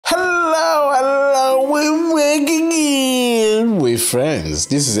Friends.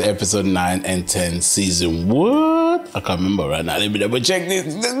 This is episode 9 and 10, season what? I can't remember right now. Let me double check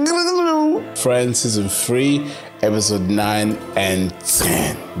this. Friends, season 3, episode 9 and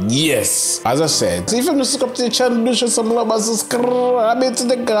 10. Yes. As I said, if you're not subscribed to the channel, do show some love and subscribe to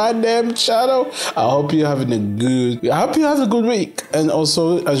the goddamn channel. I hope you're having a good week. And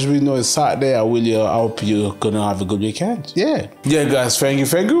also, as we know, it's Saturday. I hope you're gonna have a good weekend. Yeah, guys, thank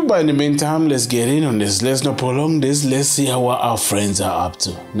you. But in the meantime, let's get in on this. Let's not prolong this. Let's see what our friends are up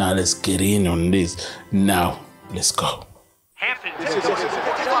to. Now let's get in on this. Now let's go.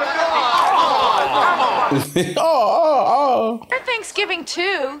 For Thanksgiving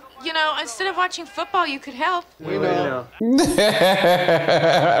too. You know, instead of watching football, you could help. We know.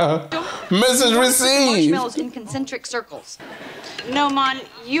 Message received. Marshmallows in concentric circles. No, Mon,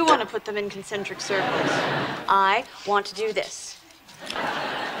 you want to put them in concentric circles. I want to do this.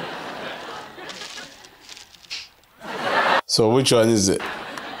 So which one is it?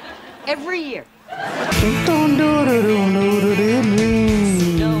 Every year.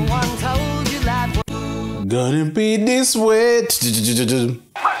 Gonna be this way. You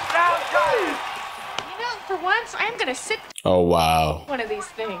know, for once, I'm gonna sit Oh wow. one of these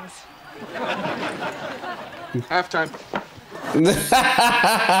things. Halftime. Who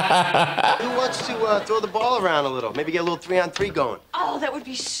wants to throw the ball around a little? Maybe get a little 3-on-3 going. Oh, that would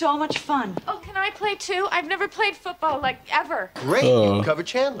be so much fun. Oh, can I play too? I've never played football, like, ever. Great, you can cover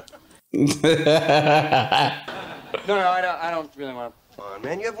Chandler. No, I don't really want to. Come on,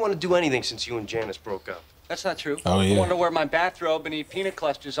 man, you ever want to do anything since you and Janice broke up? That's not true. Oh, yeah. I wanted to wear my bathrobe and eat peanut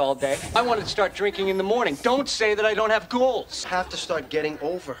clusters all day. I wanted to start drinking in the morning. Don't say that I don't have goals. You have to start getting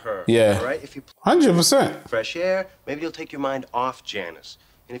over her. Yeah. All right? If you 100%. fresh air, maybe you'll take your mind off Janice.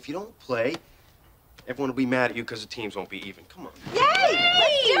 And if you don't play, everyone will be mad at you because the teams won't be even. Come on. Yay!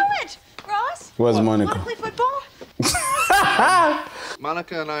 Let's do it! Ross? Where's Monica? Want to play football?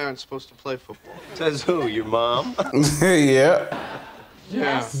 Monica and I aren't supposed to play football. Says who? Your mom? Yeah.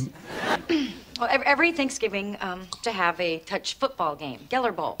 Yes. Well, every Thanksgiving, to have a touch football game.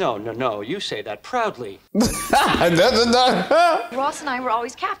 Geller Bowl. No. You say that proudly. Ross and I were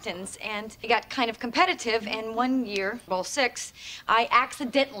always captains, and it got kind of competitive, and one year, Bowl 6, I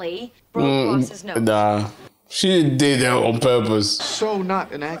accidentally broke Ross's nose. Nah. She did that on purpose. So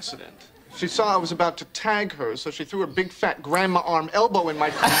not an accident. She saw I was about to tag her, so she threw her big fat grandma arm elbow in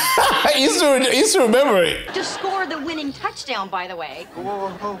my face. I used to remember it. To score the winning touchdown, by the way. Whoa.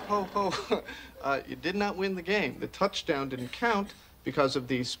 You did not win the game. The touchdown didn't count because of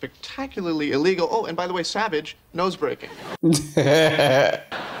the spectacularly illegal, oh, and by the way, savage, nose breaking. I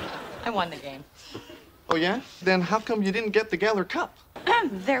won the game. Oh, yeah? Then how come you didn't get the Geller Cup?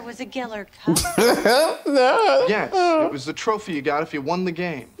 There was a Geller Cup. No. Yes, it was the trophy you got if you won the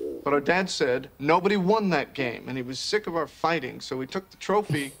game. But our dad said nobody won that game, and he was sick of our fighting, so he took the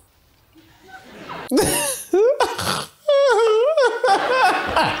trophy.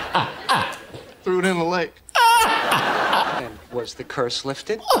 Threw it in the lake. And was the curse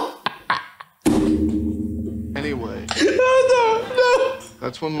lifted? Anyway, No.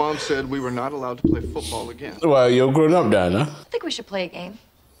 that's when Mom said we were not allowed to play football again. Well, you're grown up now, huh? I think we should play a game.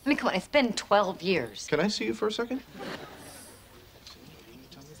 I mean, come on, it's been 12 years. Can I see you for a second?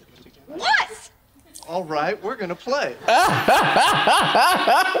 What? All right, we're gonna play.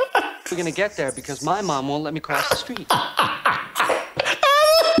 We're gonna get there because my mom won't let me cross the street.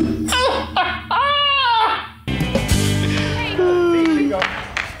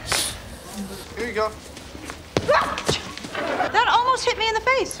 Here you go. That almost hit me in the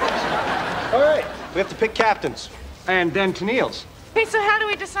face. All right, we have to pick captains. And then to Neil's. Okay, so how do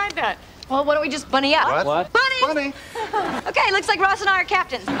we decide that? Well, why don't we just bunny up? What? Bunny! Bunny. Okay, looks like Ross and I are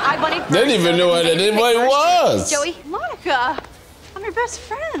captains. I bunny first. They didn't even know what anybody was. Joey? Monica, I'm your best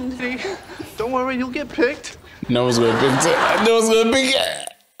friend. See? Don't worry, you'll get picked. No one's gonna pick it. No one's gonna pick it.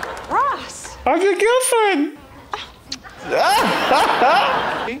 Ross. I'm your girlfriend.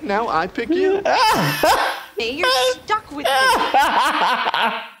 See, now I pick you. You're stuck with me.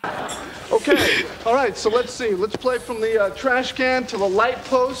 Okay, all right, so let's see. Let's play from the trash can to the light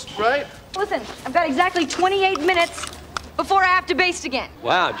post, right? Listen, I've got exactly 28 minutes before I have to baste again.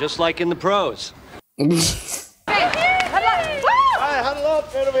 Wow, just like in the pros. Hey, huddle up. Woo! All right, huddle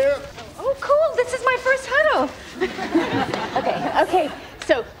up, right over here. Oh, cool. This is my first huddle. Okay.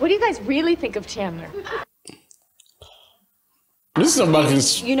 So, what do you guys really think of Chandler? This is about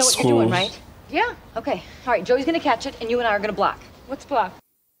his You know what school. you're doing, right? Yeah. Okay. All right, Joey's gonna catch it, and you and I are gonna block. What's block?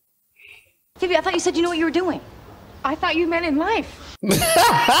 Phoebe, I thought you said you knew what you were doing. I thought you meant in life. No,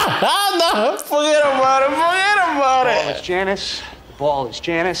 forget about it. Ball is Janice. The ball is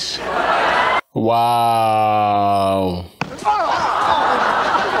Janice. Wow.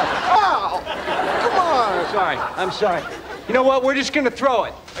 sorry. I'm sorry. You know what? We're just gonna throw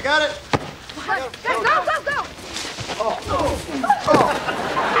it. I got it. Go!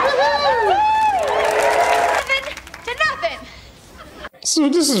 Nothing. So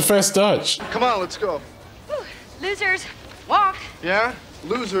this is first touch. Come on, let's go. Losers, walk. Yeah?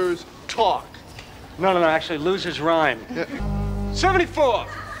 Losers, talk. No, actually, losers rhyme. Yeah. 74.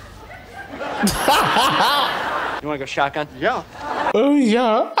 You wanna go shotgun? Yeah. Oh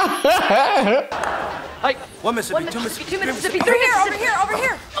yeah. Hey, One Mississippi, two Two Mississippi, three here, over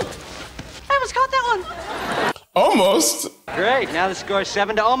here. I almost caught that one. Almost. great. Now the score's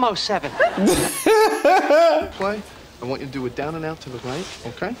 7 to almost 7. Play. I want you to do it down and out to the right,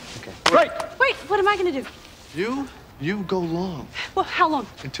 okay? Okay. Right. Wait, what am I gonna do? You go long Well, how long?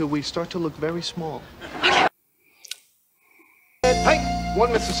 until we start to look very small. Hey!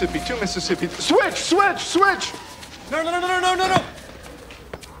 One Mississippi, two Mississippi. Switch! No.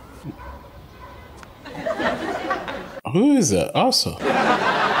 Who is that? Also,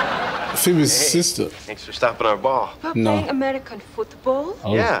 Phoebe's sister. Thanks for stopping our ball. We're No. playing American football?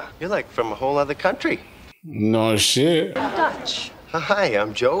 Oh. Yeah, you're like from a whole other country. No shit. Dutch. Hi,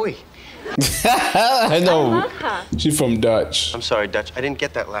 I'm Joey. I know. Uh-huh. She's from Dutch. I'm sorry, Dutch. I didn't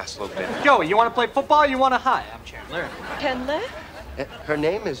get that last little bit. Joey, you want to play football or you want to hi? I'm Chandler. Chandler? Her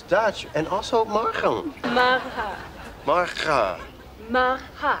name is Dutch and also Marga. Marha. Marga.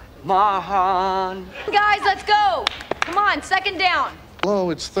 Marha. Mahan. Guys, let's go. Come on, second down. Hello,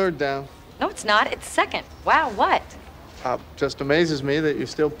 it's third down. No, it's not. It's second. Wow, what? Just amazes me that you're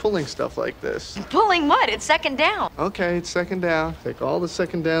still pulling stuff like this. Pulling what? It's second down. Okay, it's second down. Take all the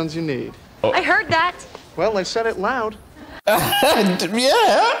second downs you need. I heard that. Well, I said it loud. Yeah,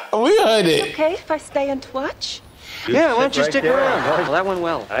 we heard it. Okay, if I stay and watch? Yeah, why don't you right stick there. around? Well, that went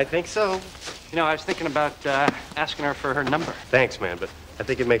well. I think so. You know, I was thinking about asking her for her number. Thanks, man, but I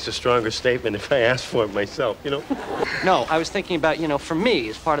think it makes a stronger statement if I ask for it myself, you know? No, I was thinking about, you know, for me,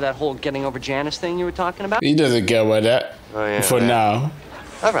 as part of that whole getting over Janice thing you were talking about. He doesn't care about that. Oh, yeah, For that. now.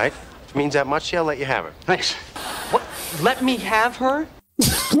 All right. If it means that much, yeah, I'll let you have her. Thanks. What? Let me have her?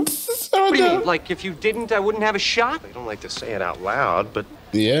 What do you mean? Like, if you didn't, I wouldn't have a shot? I don't like to say it out loud, but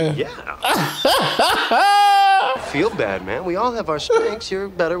Yeah. yeah. Feel bad, man. We all have our strengths. You're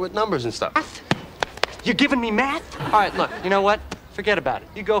better with numbers and stuff. Math? You're giving me math? All right, look, you know what? Forget about it.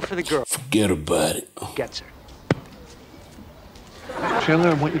 You go for the girl. Forget about it. Gets her. Chandler,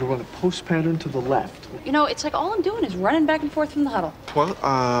 I want you to run a post pattern to the left. You know, it's like all I'm doing is running back and forth from the huddle. Well,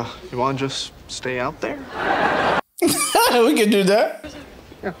 you want to just stay out there? We can do that.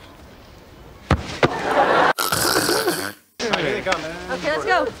 Yeah. Here they come. Okay, let's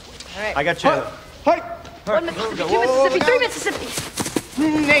go. I got you. Hi! One Mississippi, two Mississippi,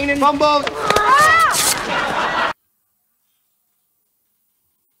 three Mississippi. Fumble!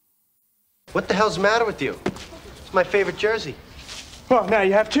 What the hell's the matter with you? It's my favorite jersey. Well, now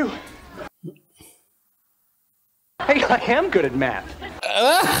you have two. Hey, I am good at math.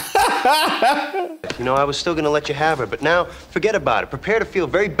 You know, I was still gonna let you have her, but now forget about it. Prepare to feel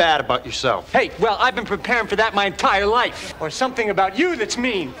very bad about yourself. Hey, well, I've been preparing for that my entire life. Or something about you that's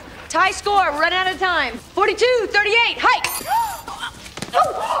mean. Tie score. We're running out of time. 42-38. Hike.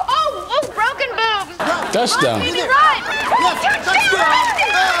 Oh, broken boobs. Touchdown. Baby, run.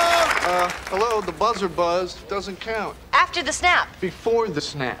 Hello, the buzzer buzzed. Doesn't count. After the snap. Before the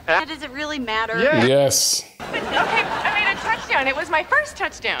snap. Does it really matter? Yeah. Yes. Okay, I made a touchdown. It was my first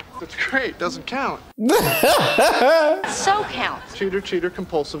touchdown. That's great. Doesn't count. So counts. Cheater,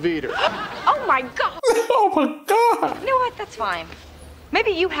 compulsive eater. Oh my God. Oh my God. You know what? That's fine.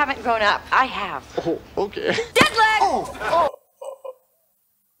 Maybe you haven't grown up. I have. Oh, okay. Dead leg.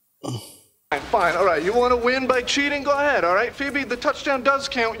 Fine, all right. You want to win by cheating? Go ahead, all right? Phoebe, the touchdown does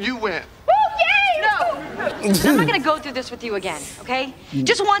count. You win. No. I'm not gonna go through this with you again, okay?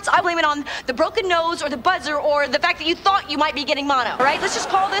 Just once, I blame it on the broken nose or the buzzer or the fact that you thought you might be getting mono, all right? Let's just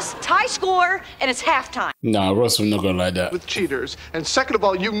call this tie score and it's halftime. Nah, Russell not gonna like that. With cheaters. And second of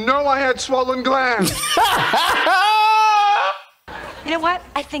all, you know I had swollen glands. You know what?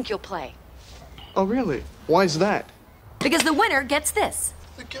 I think you'll play. Oh, really? Why's that? Because the winner gets this.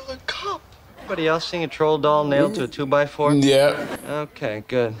 The Giller Cup. Anybody else seeing a troll doll nailed to a 2x4? Yeah. Okay,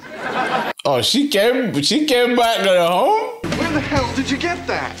 good. Oh, she came back to the home? Where the hell did you get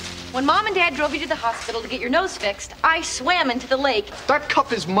that? When Mom and Dad drove you to the hospital to get your nose fixed, I swam into the lake. That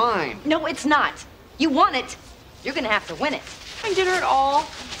cup is mine. No, it's not. You won it. You're gonna have to win it. I did her at all.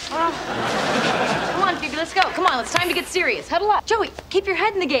 Come on, Phoebe, let's go. Come on, it's time to get serious. Huddle up. Joey, keep your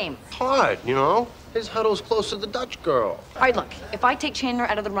head in the game. Hard, you know? His huddle's close to the Dutch girl. All right, look, if I take Chandler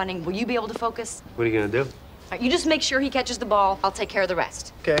out of the running, will you be able to focus? What are you gonna do? All right, you just make sure he catches the ball. I'll take care of the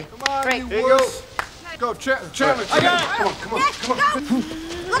rest. Okay. Come on, Great. Here you go. go, Chandler. I got it. Come on.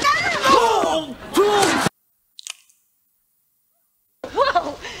 Look out!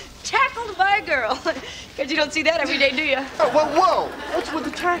 Whoa! Tackled by a girl. Because you don't see that every day, do you? Oh, whoa! What's with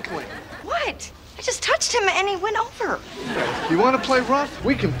the tackling? What? I just touched him and he went over. You want to play rough?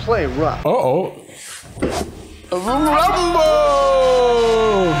 We can play rough. Uh-oh. Rumble!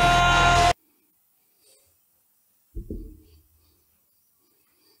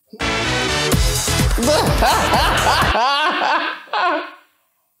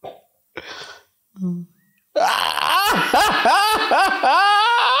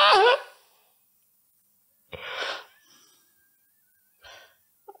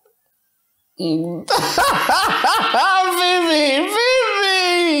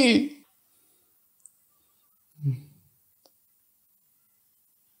 Vivi!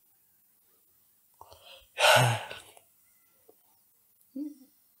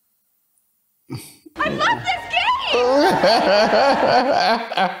 I love this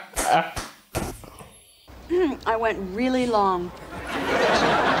game! I went really long.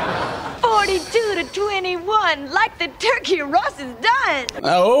 42-21, like the turkey Ross is done.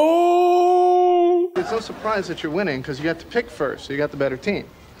 Oh! It's no surprise that you're winning because you got to pick first, so you got the better team.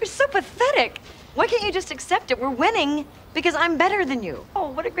 You're so pathetic. Why can't you just accept it? We're winning because I'm better than you. Oh,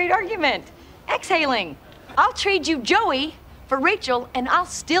 what a great argument. Exhaling. I'll trade you Joey for Rachel, and I'll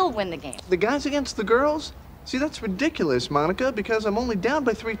still win the game. The guys against the girls? See, that's ridiculous, Monica, because I'm only down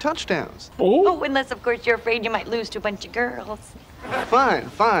by 3 touchdowns. Oh, unless, of course, you're afraid you might lose to a bunch of girls.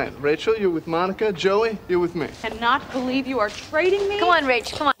 Fine. Rachel, you're with Monica. Joey, you're with me. Cannot believe you are trading me. Come on,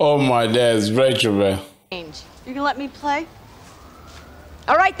 Rach, come on. Oh my days, Rachel, man. You gonna let me play?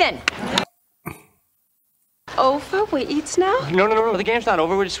 All right, then. Over? We eat now? No. The game's not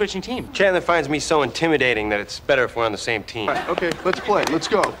over. We're just switching teams. Chandler finds me so intimidating that it's better if we're on the same team. All right, okay, let's play. Let's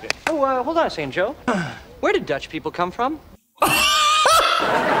go. Oh, hold on a second, Joe. Where did Dutch people come from?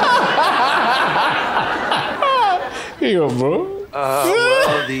 Here you go, bro.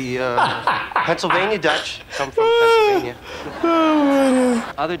 Well, the Pennsylvania Dutch come from Pennsylvania.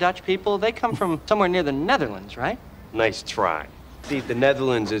 Other Dutch people, they come from somewhere near the Netherlands, right? Nice try. See, the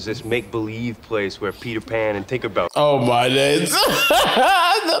Netherlands is this make-believe place where Peter Pan and Tinkerbell. Oh my days.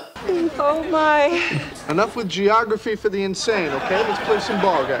 Oh my. Enough with geography for the insane, okay? Let's play some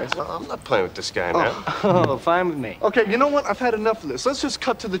ball, guys. I'm not playing with this guy now. Oh, fine with me. Okay, you know what? I've had enough of this. Let's just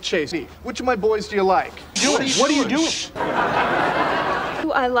cut to the chase. Which of my boys do you like? What are you doing?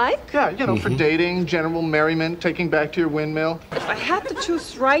 Who I like? Yeah, you know, for dating, general merriment, taking back to your windmill. If I had to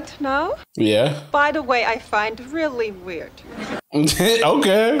choose right now, Yeah. by the way, I find really weird. Okay.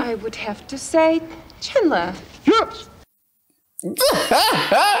 I would have to say Chandler. Yes!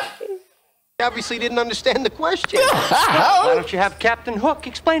 Obviously didn't understand the question. Why don't you have Captain Hook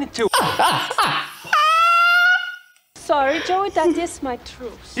explain it to her? Sorry, Joey, that is my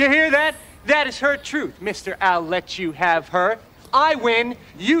truth. You hear that? That is her truth, Mr. I'll let you have her. I win,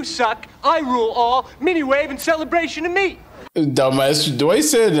 you suck, I rule all, mini wave and celebration of me. Dumbass, do I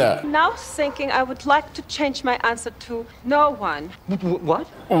say that? Now thinking I would like to change my answer to no one. What?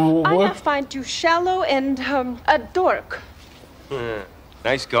 I find you shallow and a dork.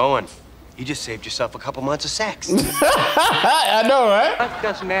 Nice going. You just saved yourself a couple months of sex. I know, right? That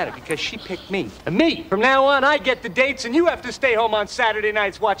doesn't matter because she picked me. And me. From now on, I get the dates and you have to stay home on Saturday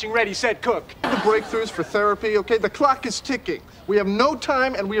nights watching Ready, Set, Cook. The breakthroughs for therapy, okay? The clock is ticking. We have no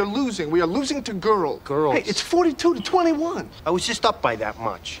time and we are losing. We are losing to girls. Girls. Hey, it's 42-21. I was just up by that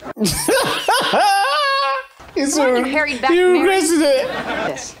much. He's Come on, you harried back he Mary. regretted it.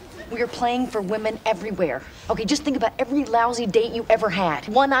 This. We are playing for women everywhere. Okay, just think about every lousy date you ever had.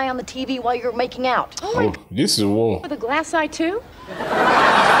 One eye on the TV while you're making out. Oh, this is war. With a glass eye too? Come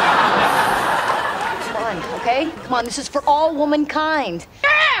on, okay? Come on, this is for all womankind.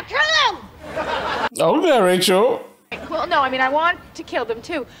 Yeah, kill them! Okay, Rachel. Well, no, I mean, I want to kill them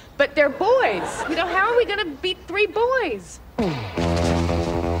too, but they're boys. You know, how are we gonna beat 3 boys?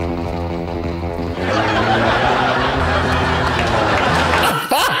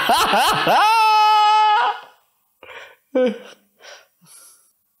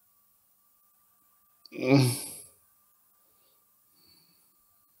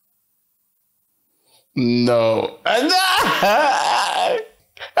 No.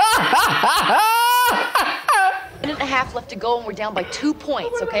 Minute and a half left to go, and we're down by 2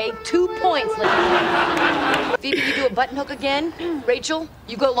 points, okay? 2 points left. Phoebe, you do a button hook again. Rachel,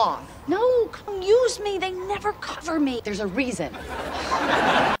 you go long. No, come use me. They never cover me. There's a reason.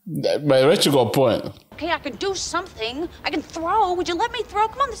 But Rachel got a point. Okay, I can do something. I can throw. Would you let me throw?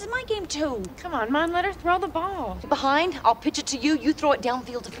 Come on, this is my game too. Come on, Mom, let her throw the ball. Behind, I'll pitch it to you. You throw it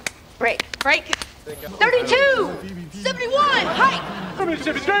downfield. Break. 32, 71, height.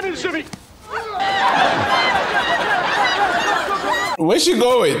 Where's she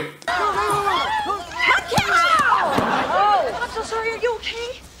going? Oh, I'm so sorry. Are you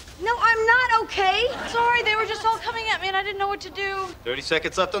okay? No, I'm not okay. Sorry, they were just all coming at me and I didn't know what to do. 30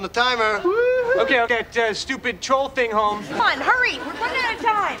 seconds left on the timer. Okay, I'll get that stupid troll thing home. Come on, hurry. We're running out of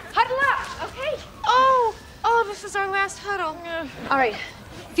time. Huddle up, okay? Oh, this is our last huddle. All right.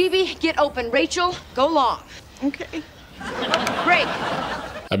 Phoebe, get open. Rachel, go long. Okay. Break.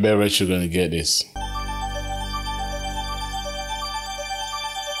 I bet Rachel gonna get this.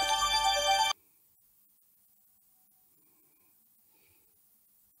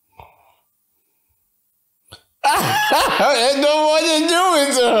 I don't want to do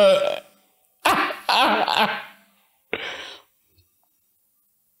it to her.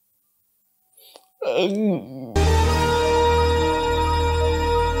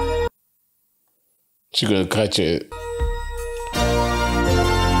 She gonna catch it.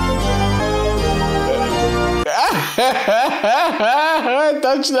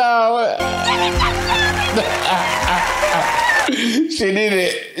 Touchdown! She did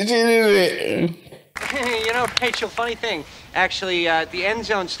it. She did it. You know, Rachel, funny thing. Actually, the end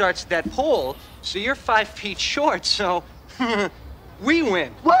zone starts at that pole, so you're 5 feet short, so we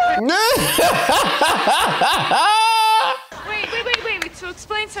win. Wait. So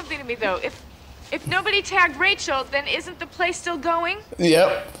explain something to me, though. If nobody tagged Rachel, then isn't the play still going?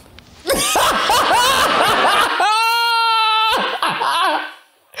 Yep.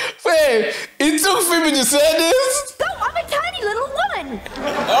 Wait, it took Phoebe to say this? Go, I'm a tiny little woman.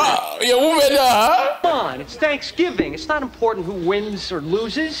 You're a woman now, huh? Come on, it's Thanksgiving. It's not important who wins or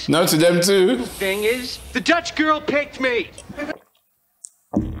loses. No, to them too. The thing is, the Dutch girl picked me.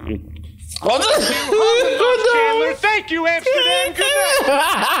 Chandler, thank you, Amsterdam. Good night.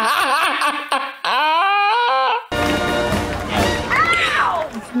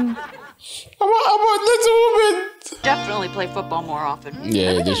 I'm a little woman. Definitely play football more often.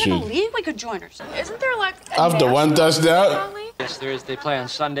 Yeah, they I should. believe we could join ourselves. Isn't there like a After one touchdown. Yes, there is. They play on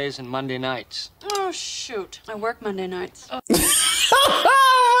Sundays and Monday nights. Oh, shoot. I work Monday nights.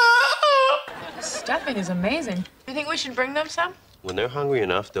 Stuffing is amazing. You think we should bring them some? When they're hungry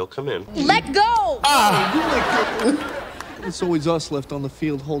enough, they'll come in. Let go! It's always us left on the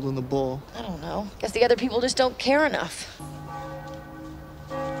field holding the ball. I don't know. Guess the other people just don't care enough.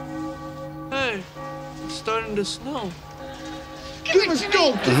 Hey, it's starting to snow. Give us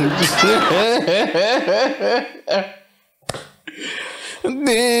go!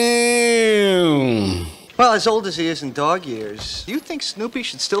 Damn. Well, as old as he is in dog years, do you think Snoopy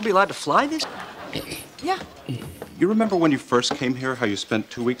should still be allowed to fly this? Yeah. You remember when you first came here, how you spent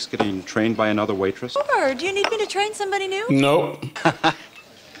 2 weeks getting trained by another waitress? Sure. Do you need me to train somebody new? Nope.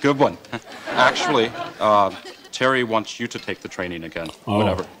 Good one. Actually, Terry wants you to take the training again. Oh.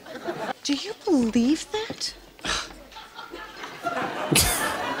 Whatever. Do you believe that?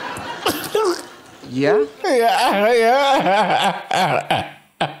 Yeah? Yeah.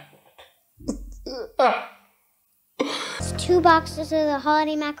 2 boxes of the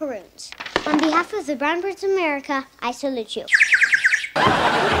holiday macaroons. On behalf of the Brown Birds of America, I salute you.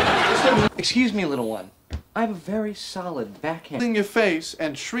 Excuse me, little one. I have a very solid backhand. In your face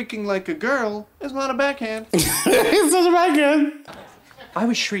and shrieking like a girl is not a backhand. It's such a backhand. I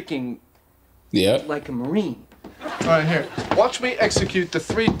was shrieking Yeah. like a Marine. All right, here. Watch me execute the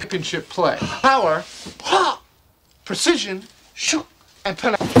 3 pick and chip play. Power, precision, shoot, and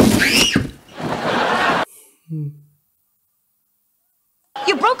penalty.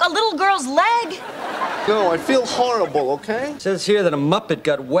 You broke a little girl's leg. No, I feel horrible, okay? It says here that a Muppet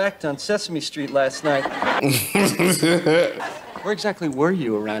got whacked on Sesame Street last night. Where exactly were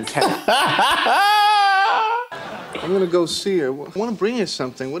you around town? I'm gonna go see her. I want to bring her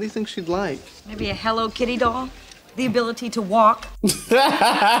something. What do you think she'd like? Maybe a Hello Kitty doll? The ability to walk? I'm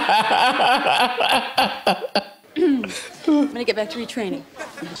gonna get back to retraining.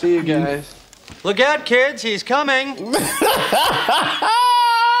 See you guys. Look out, kids, he's coming.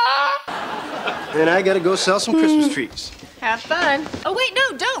 And I gotta go sell some Christmas trees. Have fun. Oh, wait,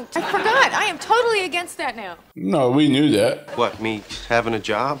 no, don't. I forgot. I am totally against that now. No, we knew that. What, me having a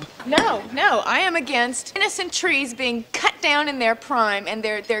job? No, I am against innocent trees being cut down in their prime and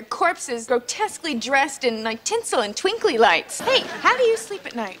their corpses grotesquely dressed in like tinsel and twinkly lights. Hey, how do you sleep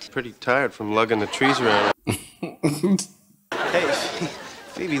at night? Pretty tired from lugging the trees around. Hey,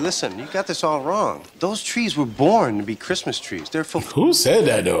 Phoebe, listen, you got this all wrong. Those trees were born to be Christmas trees. They're for Who said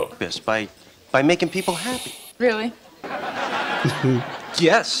that though? purpose by making people happy. Really?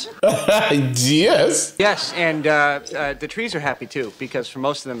 Yes. Yes. Yes, and the trees are happy too, because for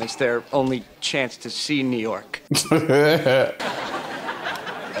most of them, it's their only chance to see New York. And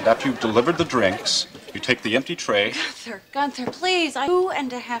after you've delivered the drinks, you take the empty tray. Gunther, please.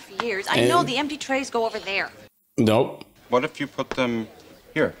 2.5 years. I know the empty trays go over there. Nope. What if you put them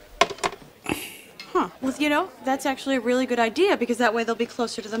here? Huh. Well, you know, that's actually a really good idea because that way they'll be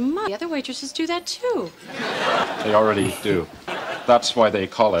closer to the mud. The other waitresses do that too. They already do. That's why they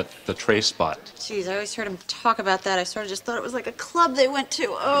call it the tray spot. Jeez, I always heard them talk about that. I sort of just thought it was like a club they went to.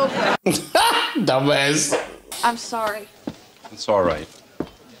 Oh. Dumbass. I'm sorry. It's all right.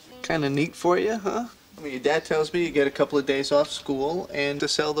 Kind of neat for you, huh? I mean, your dad tells me you get a couple of days off school and to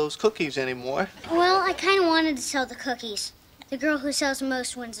sell those cookies anymore. Well, I kind of wanted to sell the cookies. The girl who sells the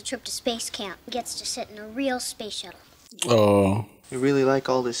most wins a trip to space camp. Gets to sit in a real space shuttle. Oh. You really like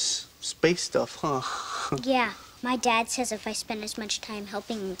all this space stuff, huh? Yeah. My dad says if I spend as much time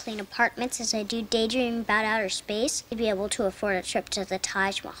helping him clean apartments as I do daydreaming about outer space, he'd be able to afford a trip to the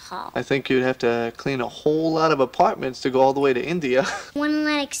Taj Mahal. I think you'd have to clean a whole lot of apartments to go all the way to India. One in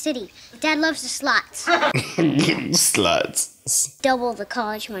Atlantic City. Dad loves the slots. Sluts. Double the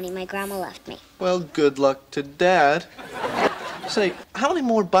college money my grandma left me. Well, good luck to Dad. Say, how many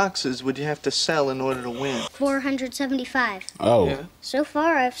more boxes would you have to sell in order to win? 475. Oh. Yeah. So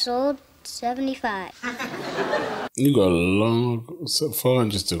far, I've sold 75. You got a long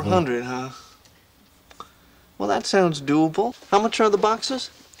 400 to go. 100, huh? Well, that sounds doable. How much are the boxes?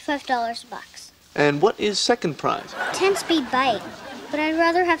 $5 a box. And what is second prize? 10-speed bike. But I'd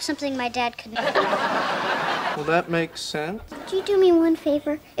rather have something my dad could make. Well, that makes sense. Could you do me one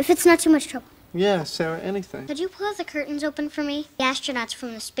favor? If it's not too much trouble. Yeah, Sarah, anything. Could you pull the curtains open for me? The astronauts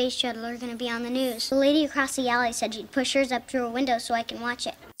from the space shuttle are going to be on the news. The lady across the alley said she'd push hers up through a window so I can watch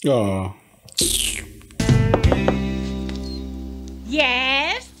it. Oh.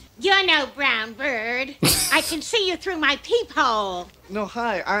 Yes? You're no brown bird. I can see you through my peephole. No,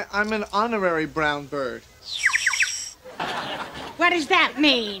 hi. I'm an honorary brown bird. What does that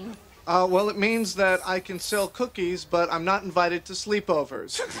mean? Well, it means that I can sell cookies, but I'm not invited to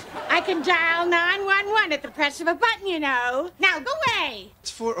sleepovers. I can dial 911 at the press of a button, you know. Now, go away.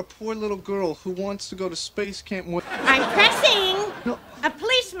 It's for a poor little girl who wants to go to space camp with... I'm pressing. No. A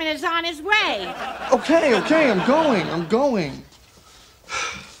policeman is on his way. Okay, I'm going.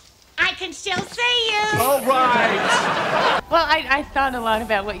 I can still see you. All right. Well, I thought a lot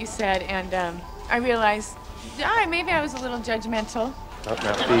about what you said, and I realized, maybe I was a little judgmental.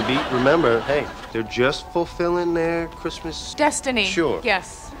 Now, Phoebe, remember, hey, they're just fulfilling their Christmas... Destiny. Sure.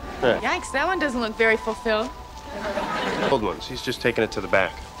 Yes. Yeah. Yikes, that one doesn't look very fulfilled. Old ones. He's just taking it to the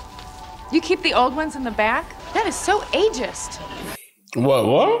back. You keep the old ones in the back? That is so ageist.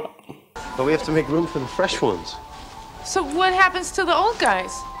 What? But we have to make room for the fresh ones. So what happens to the old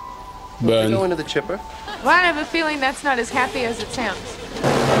guys? They go into the chipper. Well, I have a feeling that's not as happy as it sounds.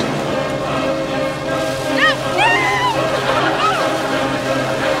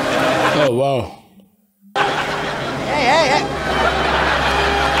 Oh, wow. Hey.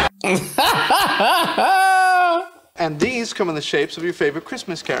 And these come in the shapes of your favorite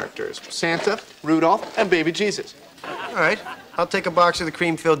Christmas characters. Santa, Rudolph, and baby Jesus. All right. I'll take a box of the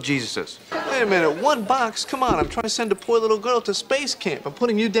cream-filled Jesuses. Wait a minute, one box? Come on, I'm trying to send a poor little girl to space camp. I'm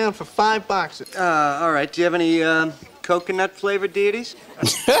putting you down for 5 boxes. All right. Do you have any coconut-flavored deities?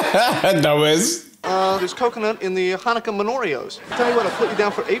 No, is. There's coconut in the Hanukkah Menorios. Tell you what, I'll put you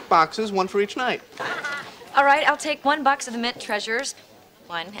down for 8 boxes, 1 for each night. All right, I'll take 1 box of the mint treasures.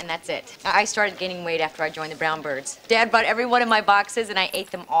 1, and that's it. I started gaining weight after I joined the Brown Birds. Dad bought every one of my boxes, and I ate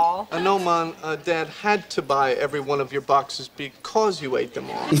them all. No, Mon, Dad had to buy every one of your boxes because you ate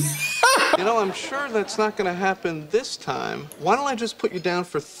them all. You know, I'm sure that's not going to happen this time. Why don't I just put you down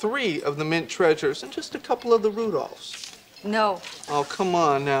for 3 of the mint treasures and just a couple of the Rudolphs? No. Oh, come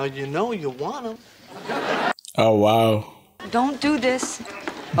on now. You know you want them. Oh, wow. Don't do this.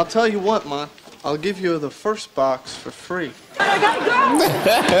 I'll tell you what, Mon. I'll give you the first box for free. I gotta go.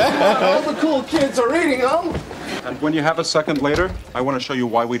 All the cool kids are eating them. And when you have a second later, I want to show you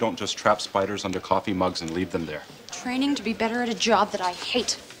why we don't just trap spiders under coffee mugs and leave them there. Training to be better at a job that I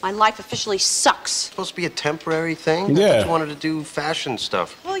hate. My life officially sucks. Supposed to be a temporary thing? Yeah. I just wanted to do fashion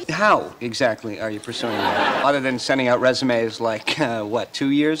stuff. How exactly are you pursuing that? Other than sending out resumes like, 2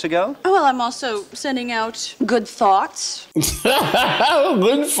 years ago? Oh, well, I'm also sending out good thoughts.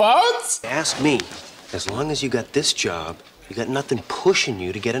 Good thoughts? Ask me. As long as you got this job, You got nothing pushing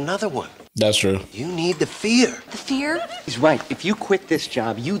you to get another one. That's true. You need the fear. The fear? He's right. If you quit this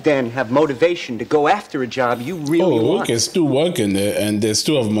job, you then have motivation to go after a job you really Oh, want. we can still work in there, and they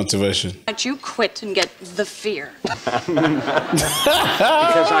still have motivation. But you quit and get the fear. Because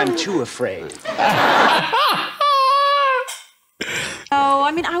I'm too afraid. Oh,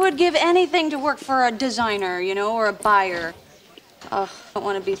 I mean, I would give anything to work for a designer, you know, or a buyer. I don't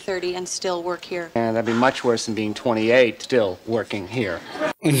want to be 30 and still work here. And that'd be much worse than being 28 still working here.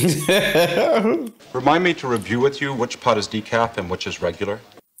 Remind me to review with you which pot is decaf and which is regular.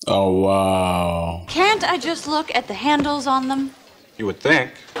 Oh, wow. Can't I just look at the handles on them? You would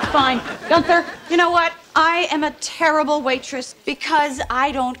think. Fine. Gunther, you know what? I am a terrible waitress because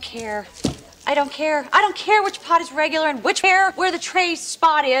I don't care. I don't care. I don't care which pot is regular and where the tray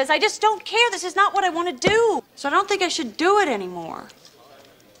spot is. I just don't care. This is not what I want to do. So I don't think I should do it anymore.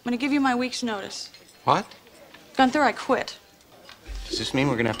 I'm going to give you my week's notice. What? Gunther, I quit. Does this mean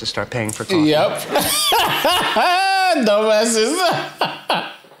we're gonna have to start paying for coffee? Yep. Dumbasses.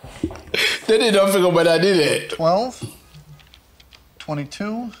 They didn't figure what I did it. 12,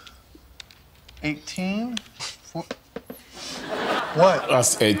 22, 18, 4... What?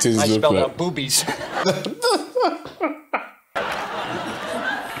 That's 18. I spelled out boobies.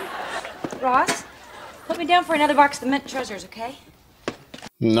 Ross, put me down for another box of the mint treasures, okay?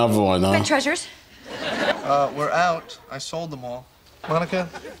 Another one, huh? Mint treasures. We're out. I sold them all. Monica,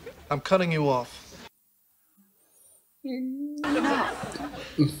 I'm cutting you off.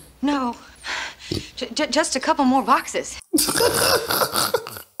 No. Just a couple more boxes.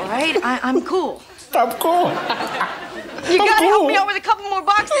 All right, I'm cool. I'm cool. You gotta help me out with a couple more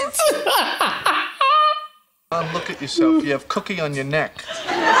boxes. Look at yourself. You have cookie on your neck.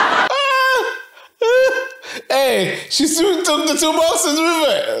 Hey, she soon took the 2 boxes with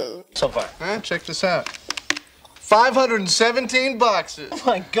her. So far. Check this out. 517 boxes. Oh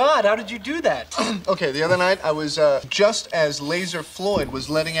my God, how did you do that? Okay, the other night I was just as Laser Floyd was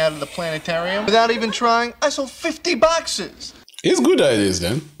letting out of the planetarium. Without even trying, I sold 50 boxes. It's good ideas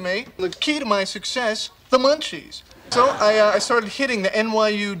then. Mate, the key to my success, the munchies. So I started hitting the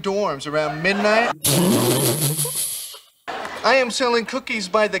NYU dorms around midnight. I am selling cookies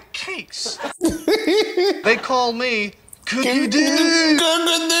by the case. They call me Cookie Dude.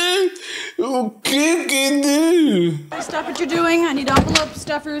 Cookie Dude. Stop what you're doing. I need envelope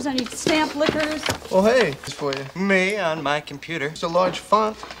stuffers. I need stamp lickers. Oh, hey, it's for you. Me on my computer. It's a large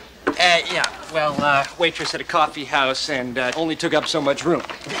font. Yeah, well, waitress at a coffee house and only took up so much room.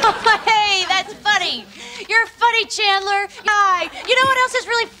 Hey, that's funny. You're funny, Chandler. Hi. You know what else is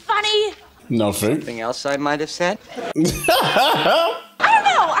really funny? Nothing. Anything else I might have said? I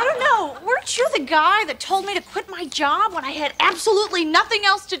don't know. Weren't you the guy that told me to quit my job when I had absolutely nothing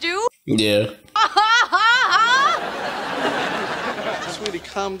else to do? Yeah. Sweetie,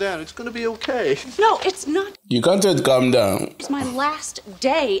 calm down. It's gonna be okay. No, it's not. You can't just calm down. It's my last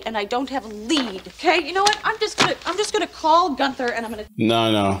day and I don't have a lead. Okay, you know what? I'm just gonna call Gunther and I'm gonna.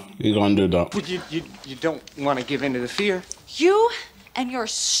 No, you're gonna do that. But you don't want to give in to the fear. You and your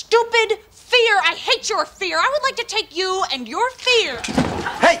stupid fear. I hate your fear. I would like to take you and your fear.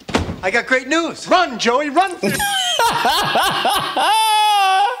 Hey, I got great news. Run, Joey, run!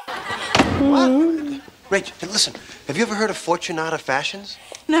 What? Rachel, hey, listen, have you ever heard of Fortunata Fashions?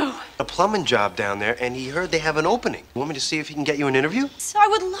 No. A plumbing job down there, and he heard they have an opening. You want me to see if he can get you an interview? I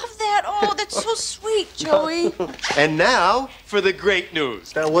would love that. Oh, that's so sweet, Joey. And now for the great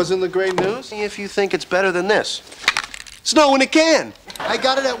news. That wasn't the great news? See if you think it's better than this. Snow in a can. I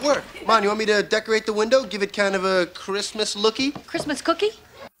got it at work. Come on, you want me to decorate the window? Give it kind of a Christmas looky? Christmas cookie?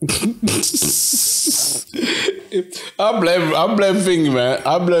 I blame Fingy, man.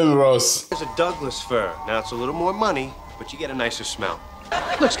 I blame Ross. There's a Douglas fir. Now it's a little more money, but you get a nicer smell.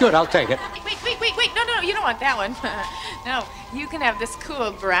 Looks good, I'll take it. Wait. No, you don't want that one. No, you can have this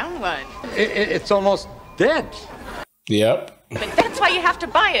cool brown one. It's almost dead. Yep. But that's why you have to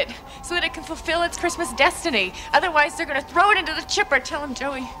buy it, so that it can fulfill its Christmas destiny. Otherwise, they're gonna throw it into the chipper. Tell him,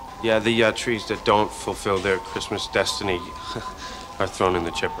 Joey. Yeah, the trees that don't fulfill their Christmas destiny are thrown in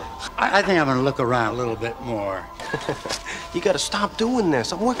the chipper. I think I'm gonna look around a little bit more. You gotta stop doing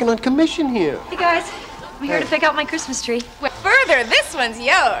this. I'm working on commission here. Hey, guys. I'm here to pick out my Christmas tree. Further, this one's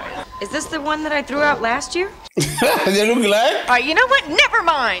yours. Is this the one that I threw out last year? They look like? All right, you know what? Never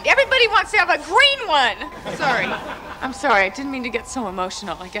mind. Everybody wants to have a green one. Sorry. I'm sorry. I didn't mean to get so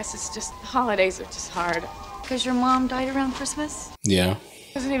emotional. I guess it's just holidays are just hard. Because your mom died around Christmas? Yeah. I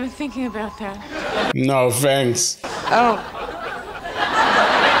wasn't even thinking about that. No, thanks. Oh.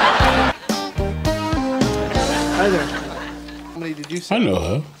 Hi there. How many did you say? I know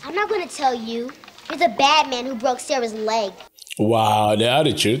her. I'm not gonna tell you. You're the bad man who broke Sarah's leg. Wow, the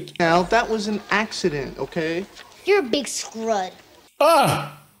attitude. Now, that was an accident, okay? You're a big scrud.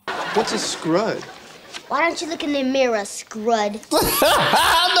 Ah! What's a scrud? Why don't you look in the mirror, scrud? No!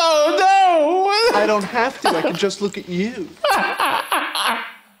 I don't have to. I can just look at you.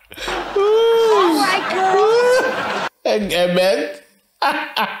 All right, girls. Amen.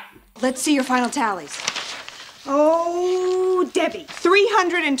 Let's see your final tallies. Oh, Debbie,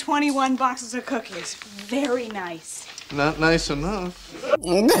 321 boxes of cookies. Very nice. Not nice enough.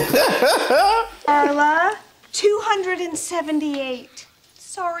 Carla, 278.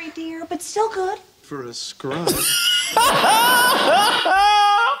 Sorry, dear, but still good. For a scrub.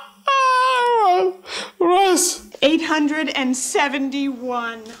 Russ.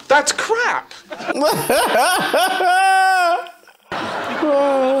 871. That's crap.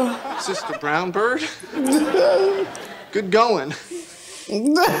 Sister Brown Bird. Good going.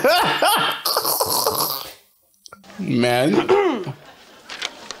 Man.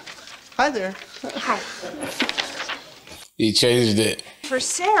 Hi there. Hi. He changed it. For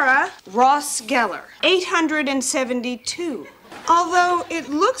Sarah, Ross Geller, 872. Although it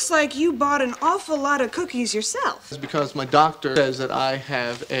looks like you bought an awful lot of cookies yourself. It's because my doctor says that I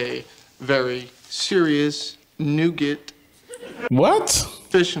have a very serious nougat What?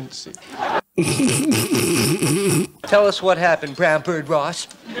 deficiency. Tell us what happened, Brown Bird Ross.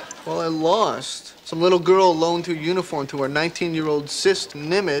 Well, I lost. Some little girl loaned her uniform to her 19-year-old sister,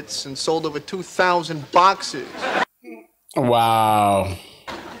 Nimitz, and sold over 2,000 boxes. Wow.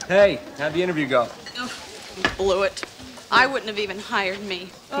 Hey, how'd the interview go? Blew it. I wouldn't have even hired me.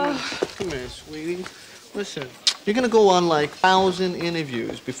 Come here, sweetie. Listen, you're gonna go on like 1,000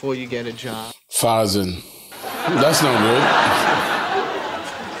 interviews before you get a job. 1,000. That's not good.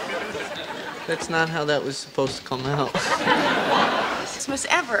 That's not how that was supposed to come out. Christmas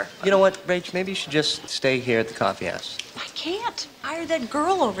ever. You know what, Rach? Maybe you should just stay here at the coffee house. I can't. Hire that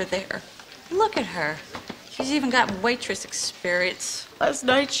girl over there. Look at her. She's even got waitress experience. Last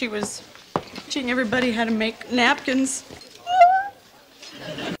night she was teaching everybody how to make napkins.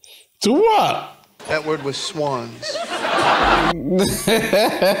 To what? That word was swans.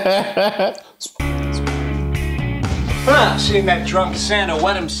 Well, seeing that drunk Santa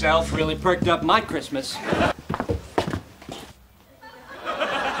wet himself really perked up my Christmas.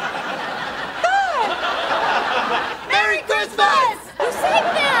 Merry Christmas! Who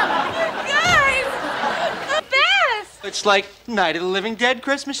saved them? You guys! The best! It's like Night of the Living Dead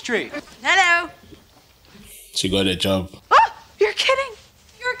Christmas tree. Hello. She got a job. Oh, you're kidding.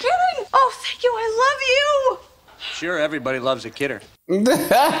 You're kidding. Oh, thank you. I love you. Sure, everybody loves a kidder. Good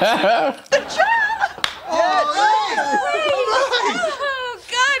job. Oh,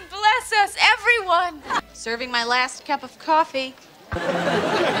 God bless us, everyone! Serving my last cup of coffee.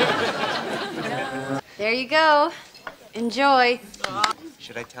 There you go. Enjoy.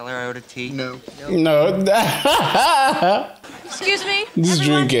 Should I tell her I ordered tea? No. No. Excuse me. Just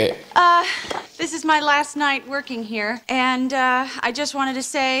everyone. drink it. This is my last night working here, and I just wanted to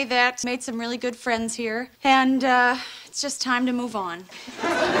say that I made some really good friends here, and it's just time to move on.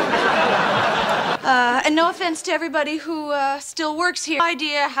 And no offense to everybody who still works here. No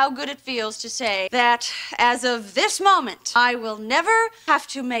idea how good it feels to say that as of this moment, I will never have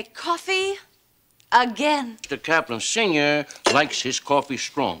to make coffee again. The Kaplan Sr. likes his coffee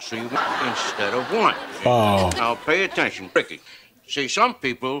strong, so you want instead of one. Oh. Now pay attention, Ricky. See, some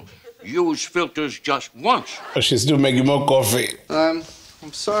people use filters just once. She's still making more coffee. I'm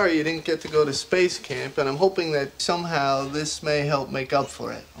sorry you didn't get to go to space camp, and I'm hoping that somehow this may help make up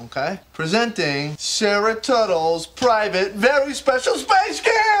for it, okay? Presenting Sarah Tuttle's private, very special space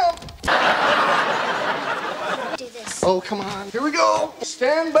camp! Do this. Oh, come on. Here we go.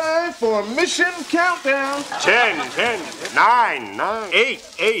 Stand by for mission countdown. 10, 9, 8,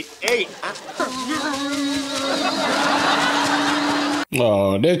 8.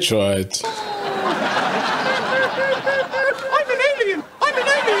 Oh, they tried. I'm an alien! I'm an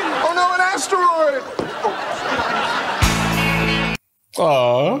alien! Oh no, an asteroid!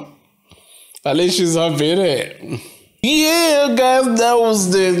 Oh, at least she's happy, innit? Yeah, guys, that was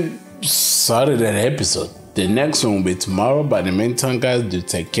the Saturday episode. The next one will be tomorrow. But in the meantime, guys, do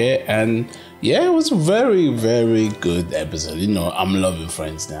take care. And yeah, it was a very, very good episode. You know, I'm loving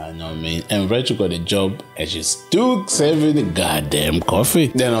Friends now, you know what I mean? And Rachel got a job and she's still saving the goddamn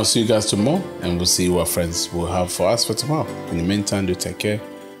coffee. Then I'll see you guys tomorrow and we'll see what Friends will have for us for tomorrow. In the meantime, do take care.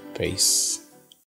 Peace.